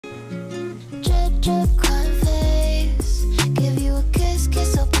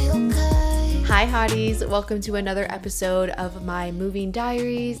Hi hotties, welcome to another episode of my moving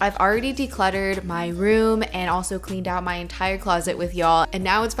diaries. I've already decluttered my room and also cleaned out my entire closet with y'all, and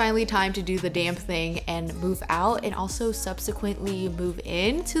now it's finally time to do the damn thing and move out, and also subsequently move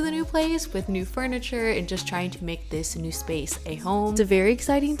in to the new place with new furniture and just trying to make this new space a home. It's a very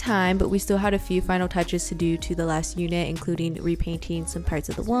exciting time, but we still had a few final touches to do to the last unit, including repainting some parts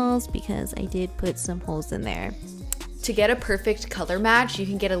of the walls because I did put some holes in there. To get a perfect color match, you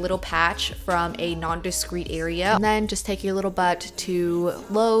can get a little patch from a non-discrete area and then just take your little butt to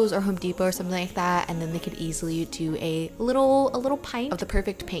Lowe's or Home Depot or something like that, and then they could easily do a little pint of the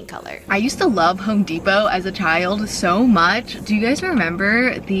perfect paint color. I used to love Home Depot as a child so much. Do you guys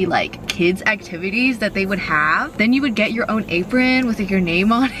remember the like kids activities that they would have? Then you would get your own apron with like your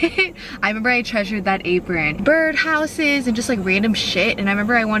name on it. I remember I treasured that apron. Bird houses and just like random shit, and I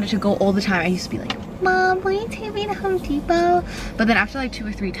remember I wanted to go all the time. I used to be like, Mom, will you take me to Home Depot? But then after like 2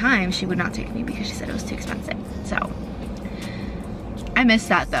 or 3 times, she would not take me because she said it was too expensive. So I miss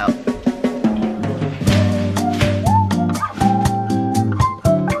that though.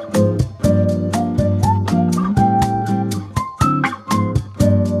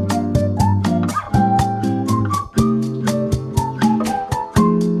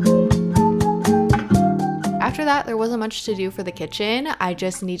 After that, there wasn't much to do for the kitchen. I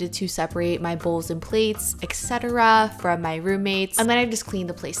just needed to separate my bowls and plates, etc. from my roommates, and then I just cleaned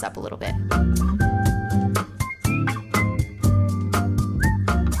the place up a little bit.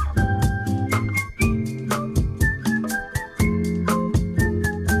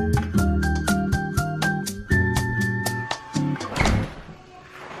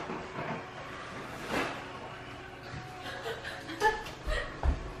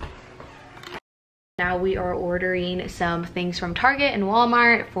 Now we are ordering some things from Target and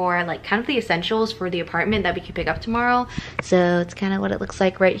Walmart for like kind of the essentials for the apartment that we can pick up tomorrow. So it's kind of what it looks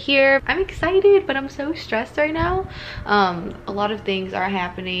like right here. I'm excited, but I'm so stressed right now. A lot of things are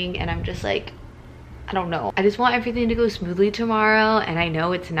happening and I'm just like, I don't know. I just want everything to go smoothly tomorrow, and I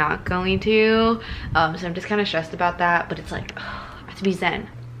know it's not going to. So I'm just kind of stressed about that, but it's like, I have to be zen.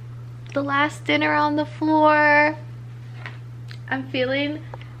 The last dinner on the floor. I'm feeling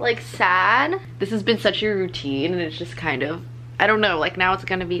like sad. This has been such a routine and it's just kind of, I don't know, like now it's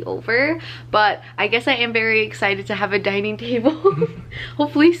gonna be over, but I guess I am very excited to have a dining table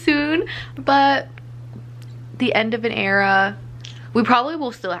hopefully soon. But the end of an era. We probably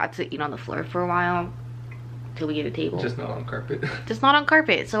will still have to eat on the floor for a while till we get a table. Just not on carpet. Just not on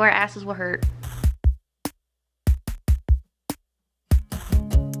carpet, so our asses will hurt.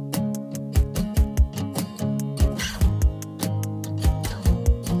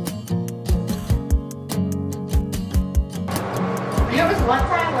 One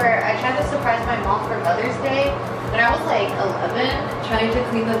time where I tried to surprise my mom for Mother's Day when I was like 11, trying to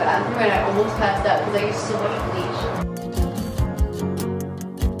clean the bathroom, and I almost passed out because I used so much bleach.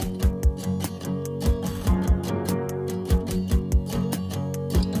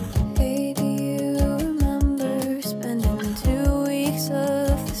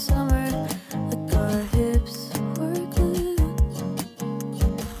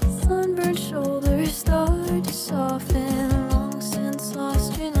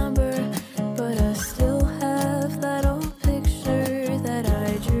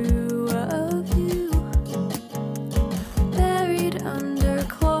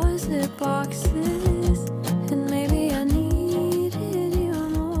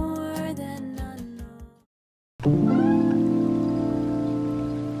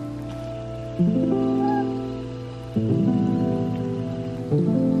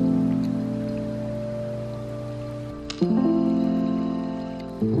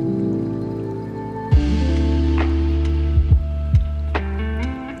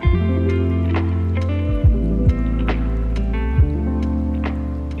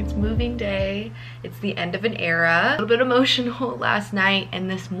 Day. It's the end of an era. A little bit emotional last night, and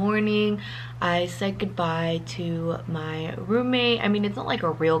this morning I said goodbye to my roommate. I mean, it's not like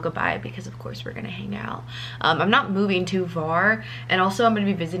a real goodbye because of course we're gonna hang out. I'm not moving too far, and also I'm gonna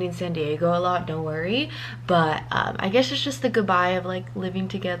be visiting San Diego a lot, don't worry, but I guess it's just the goodbye of like living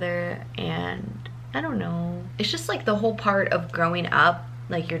together, and I don't know, it's just like the whole part of growing up,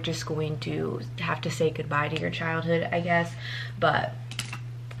 like you're just going to have to say goodbye to your childhood, I guess. But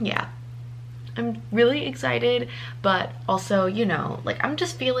yeah, I'm really excited, but also, you know, like I'm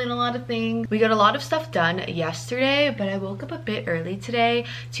just feeling a lot of things. We got a lot of stuff done yesterday, but I woke up a bit early today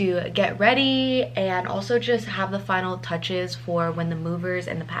to get ready and also just have the final touches for when the movers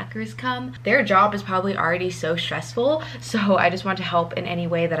and the packers come. Their job is probably already so stressful, so I just want to help in any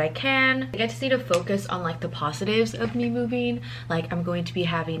way that I can. I just need to focus on like the positives of me moving. Like I'm going to be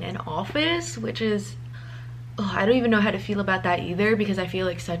having an office, which is, oh, I don't even know how to feel about that either, because I feel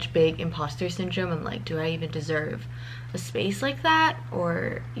like such big imposter syndrome. I'm like, do I even deserve a space like that?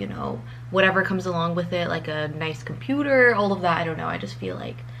 Or, you know, whatever comes along with it, like a nice computer, all of that. I don't know. I just feel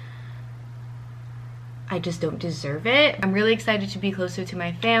like I just don't deserve it. I'm really excited to be closer to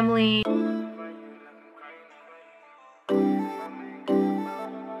my family.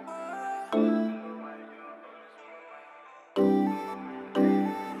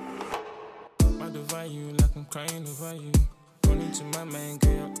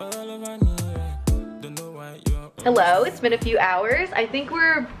 Hello, it's been a few hours. I think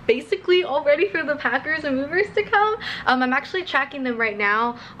we're basically all ready for the packers and movers to come. I'm actually tracking them right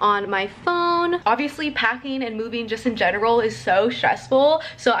now on my phone. Obviously, packing and moving just in general is so stressful.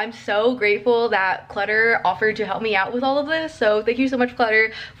 So I'm so grateful that Clutter offered to help me out with all of this. So thank you so much,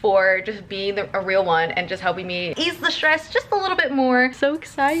 Clutter, for just being a real one and just helping me ease the stress just a little bit more. So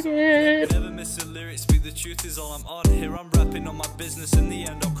excited. Never miss the lyrics, speak the truth is all I'm on. Here I'm rapping on my business, in the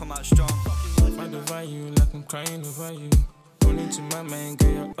end I'll come out strong. Find the value like I'm crying over you. Running to my mind,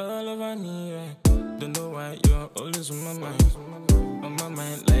 girl, you're all over me, yeah. Don't know why you're always on my mind. On my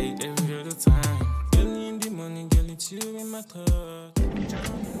mind like every other time. Girl, in the morning, girl, it's you in my thoughts.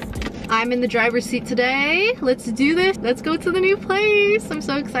 I'm in the driver's seat today. Let's do this. Let's go to the new place. I'm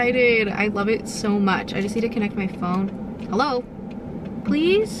so excited. I love it so much. I just need to connect my phone. Hello?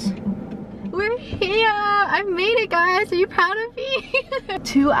 Please? We're here! I made it, guys! Are you proud of me?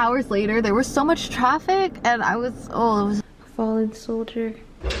 2 hours later, there was so much traffic and I was, oh, it was a fallen soldier.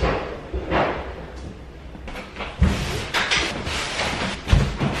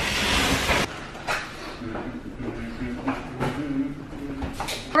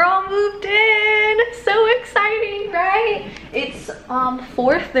 We're all moved in! So exciting, right? It's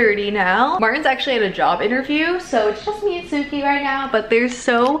 4:30 now. Martin's actually at a job interview, so it's just me and Suki right now, but there's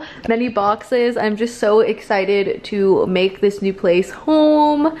so many boxes. I'm just so excited to make this new place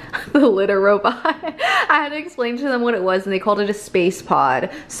home. The litter robot. I had to explain to them what it was and they called it a space pod.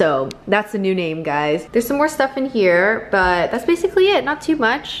 So that's the new name, guys. There's some more stuff in here, but that's basically it. Not too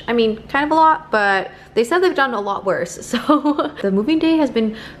much. I mean, kind of a lot, but they said they've done a lot worse. So the moving day has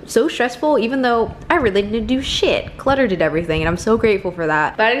been so stressful, even though I really didn't do shit. Clutter did everything and I'm so grateful for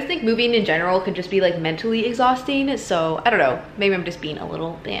that. But I just think moving in general could just be like mentally exhausting. So I don't know, maybe I'm just being a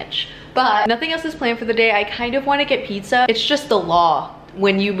little bitch. But nothing else is planned for the day. I kind of want to get pizza. It's just the law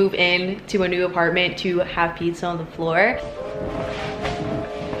when you move in to a new apartment to have pizza on the floor.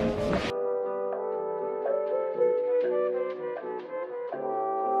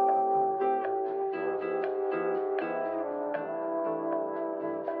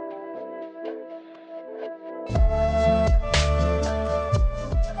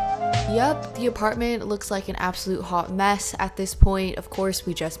 Yep, the apartment looks like an absolute hot mess at this point. Of course,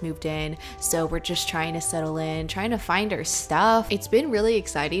 we just moved in, so we're just trying to settle in, trying to find our stuff. It's been really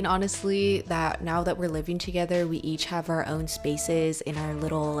exciting, honestly, that now that we're living together, we each have our own spaces in our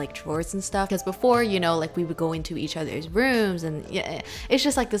little like drawers and stuff. Because before, you know, like we would go into each other's rooms and yeah, it's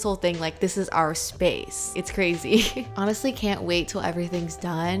just like this whole thing, like this is our space. It's crazy. Honestly, can't wait till everything's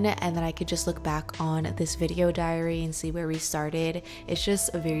done and then I could just look back on this video diary and see where we started. It's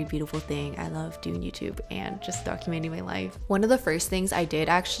just a very beautiful thing. I love doing YouTube and just documenting my life. One of the first things I did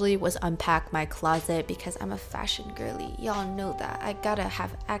actually was unpack my closet because I'm a fashion girly. Y'all know that. I gotta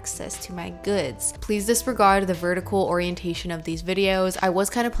have access to my goods. Please disregard the vertical orientation of these videos. I was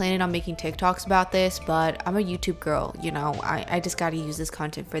kind of planning on making TikToks about this, but I'm a YouTube girl, you know. I just gotta use this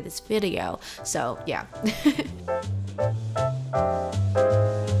content for this video. So yeah.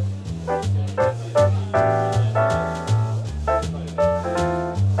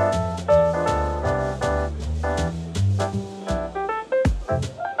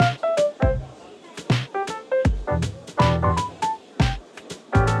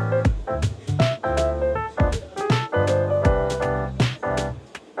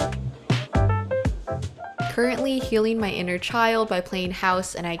 currently healing my inner child by playing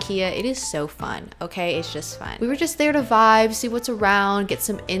house and IKEA. It is so fun, okay? It's just fun. We were just there to vibe, see what's around, get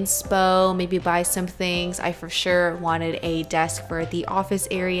some inspo, maybe buy some things. I for sure wanted a desk for the office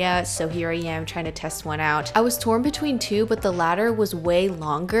area, so here I am trying to test one out. I was torn between two, but the ladder was way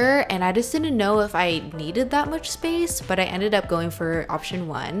longer and I just didn't know if I needed that much space, but I ended up going for option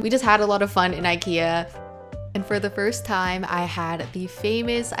one. We just had a lot of fun in IKEA. And for the first time, I had the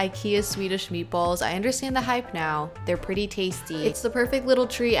famous IKEA Swedish meatballs. I understand the hype now. They're pretty tasty. It's the perfect little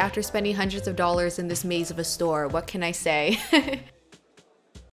treat after spending hundreds of dollars in this maze of a store. What can I say?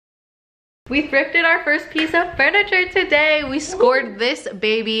 We thrifted our first piece of furniture today. We scored this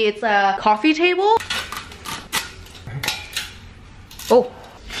baby. It's a coffee table. Oh.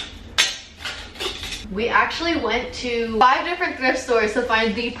 We actually went to 5 different thrift stores to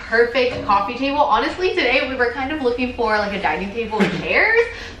find the perfect coffee table. Honestly, today we were kind of looking for like a dining table and chairs,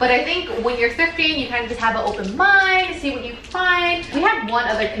 but I think when you're thrifting, you kind of just have an open mind, see what you find. We had one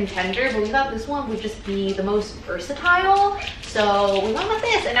other contender, but we thought this one would just be the most versatile. So we went with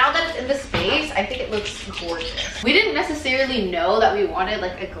this, and now that it's in the space, I think it looks gorgeous. We didn't necessarily know that we wanted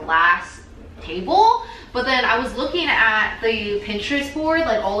like a glass table, but then I was looking at the Pinterest board,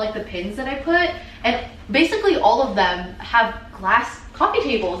 like all like the pins that I put, and basically all of them have glass coffee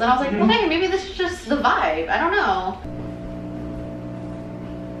tables. And I was like, well, hey, maybe this is just the vibe. I don't know.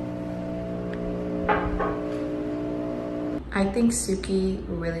 I think Suki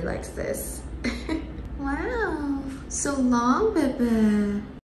really likes this. Wow, so long, baby.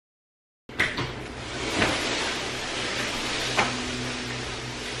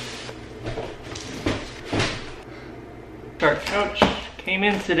 Our couch came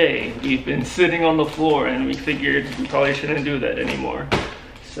in today. We've been sitting on the floor and we figured we probably shouldn't do that anymore.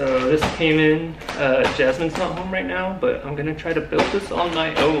 So this came in. Jasmine's not home right now, but I'm gonna try to build this on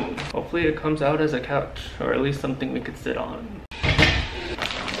my own. Hopefully it comes out as a couch, or at least something we could sit on.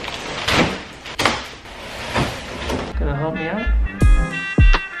 Gonna help me out?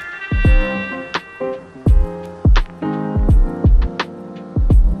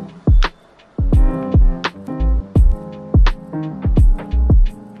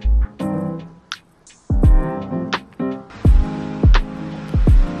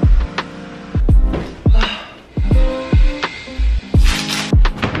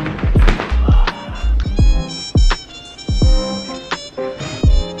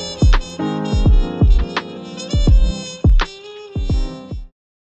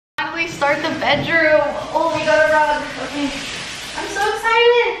 Start the bedroom. Oh, we got a rug. Okay. I'm so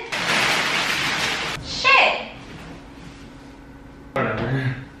excited. Shit.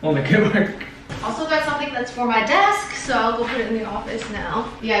 Whatever. We'll make it work. Also got something that's for my desk, so I'll go put it in the office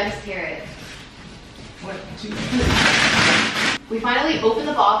now. Yeah, just hear it. 1, 2, 3. We finally opened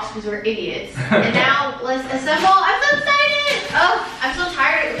the box because we're idiots. And now let's assemble. I'm so excited. Oh, I'm so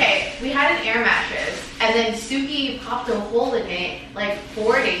tired. Okay, we had an air mattress and then Suki popped a hole in it like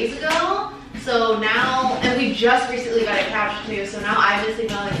 4 days ago. So now, and we just recently got a couch too. So now I'm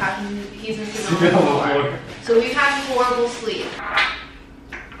missing on the couch and he's missing on the floor. So we've had horrible sleep.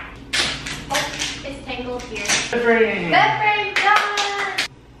 Oh, it's tangled here. Bed frame. Bed frame done.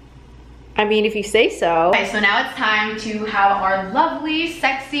 I mean, if you say so. Okay, so now it's time to have our lovely,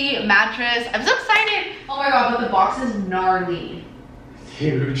 sexy mattress. I'm so excited. Oh my god, but the box is gnarly. It's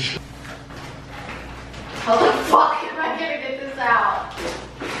huge. How the fuck am I gonna get this out?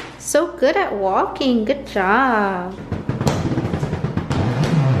 So good at walking, good job.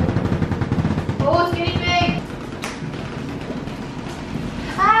 Oh, it's getting big.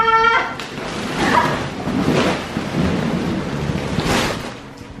 Ah!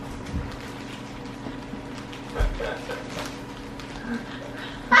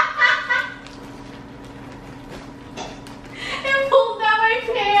 It pulled down my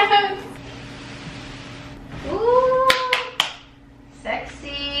pants. Ooh,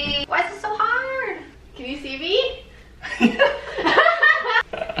 sexy. Why is it so hard? Can you see me?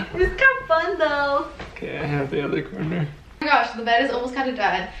 It's kind of fun though. Okay, I have the other corner. Oh my gosh, the bed is almost kind of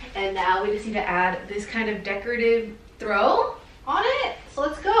done. And now we just need to add this kind of decorative throw on it. So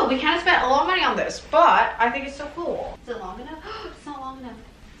let's go. We kind of spent a lot of money on this, but I think it's so cool. Is it long enough? It's not long enough.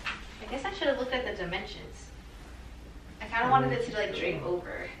 I guess I should have looked at the dimensions. I kind of wanted it to like drape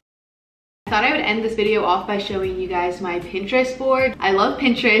over. I thought I would end this video off by showing you guys my Pinterest board. I love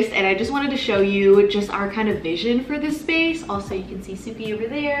Pinterest and I just wanted to show you just our kind of vision for this space. Also, you can see Suki over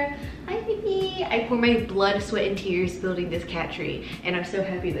there. Hi, Suki. I pour my blood, sweat, and tears building this cat tree and I'm so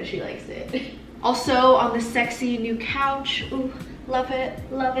happy that she likes it. Also, on the sexy new couch, ooh, Love it,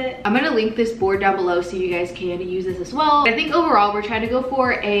 love it. I'm gonna link this board down below so you guys can use this as well. I think overall we're trying to go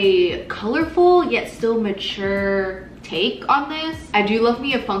for a colorful yet still mature take on this. I do love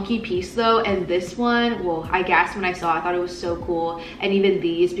me a funky piece though, and this one, well, I gasped when I saw it. I thought it was so cool. And even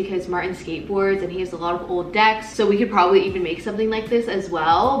these, because Martin skateboards and he has a lot of old decks, so we could probably even make something like this as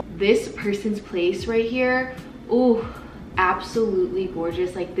well. This person's place right here, ooh, absolutely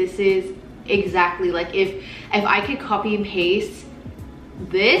gorgeous. Like, this is exactly like if I could copy and paste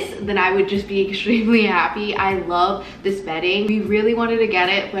this, then I would just be extremely happy. I love this bedding. We really wanted to get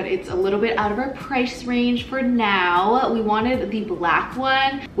it, but it's a little bit out of our price range for now. We wanted the black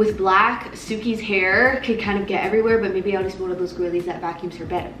one. With black, Suki's hair could kind of get everywhere, but maybe I'll just be one of those girlies that vacuums her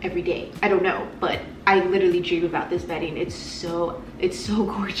bed every day. I don't know, but I literally dream about this bedding. It's so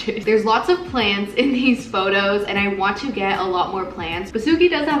gorgeous. There's lots of plants in these photos, and I want to get a lot more plants, but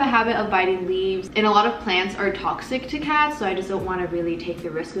Suki does have a habit of biting leaves, and a lot of plants are toxic to cats, so I just don't want to really take the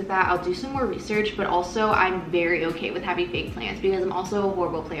risk with that. I'll do some more research, but also I'm very okay with having fake plants because I'm also a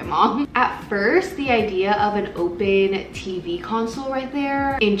horrible plant mom. At first, the idea of an open TV console right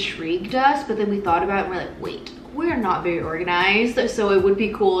there intrigued us, but then we thought about it and we're like, wait, we're not very organized, so it would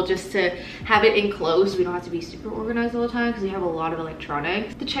be cool just to have it enclosed. We don't have to be super organized all the time because we have a lot of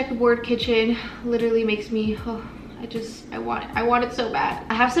electronics. The checkerboard kitchen literally makes me, I want it so bad.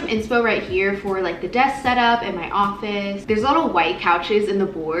 I have some inspo right here for like the desk setup in my office. There's a lot of white couches in the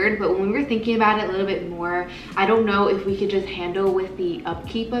board, but when we were thinking about it a little bit more, I don't know if we could just handle with the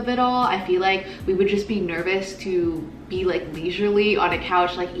upkeep of it all. I feel like we would just be nervous to be like leisurely on a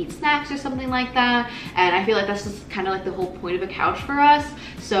couch, like eat snacks or something like that. And I feel like that's just kind of like the whole point of a couch for us.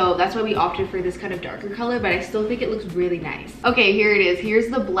 So that's why we opted for this kind of darker color, but I still think it looks really nice. Okay, here it is. Here's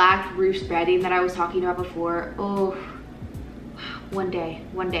the black roof bedding that I was talking about before. Oh, one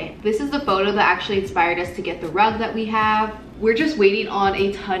day. This is the photo that actually inspired us to get the rug that we have. We're just waiting on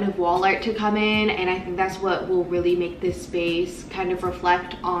a ton of wall art to come in, and I think that's what will really make this space kind of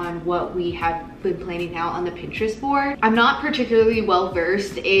reflect on what we have been planning out on the Pinterest board. I'm not particularly well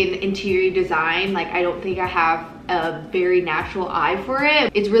versed in interior design. Like, I don't think I have a very natural eye for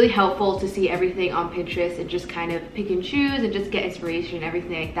it. It's really helpful to see everything on Pinterest and just kind of pick and choose and just get inspiration and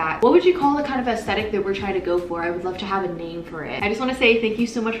everything like that. What would you call the kind of aesthetic that we're trying to go for? I would love to have a name for it. I just want to say thank you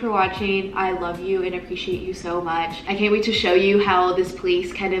so much for watching. I love you and appreciate you so much. I can't wait to show you how this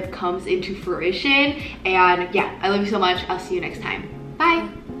place kind of comes into fruition. And yeah, I love you so much. I'll see you next time. Bye.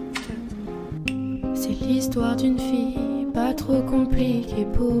 C'est l'histoire d'une fille pas trop compliquée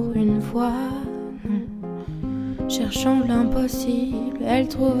pour une fois. Cherchant l'impossible, elle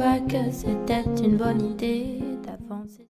trouva que c'était une bonne idée.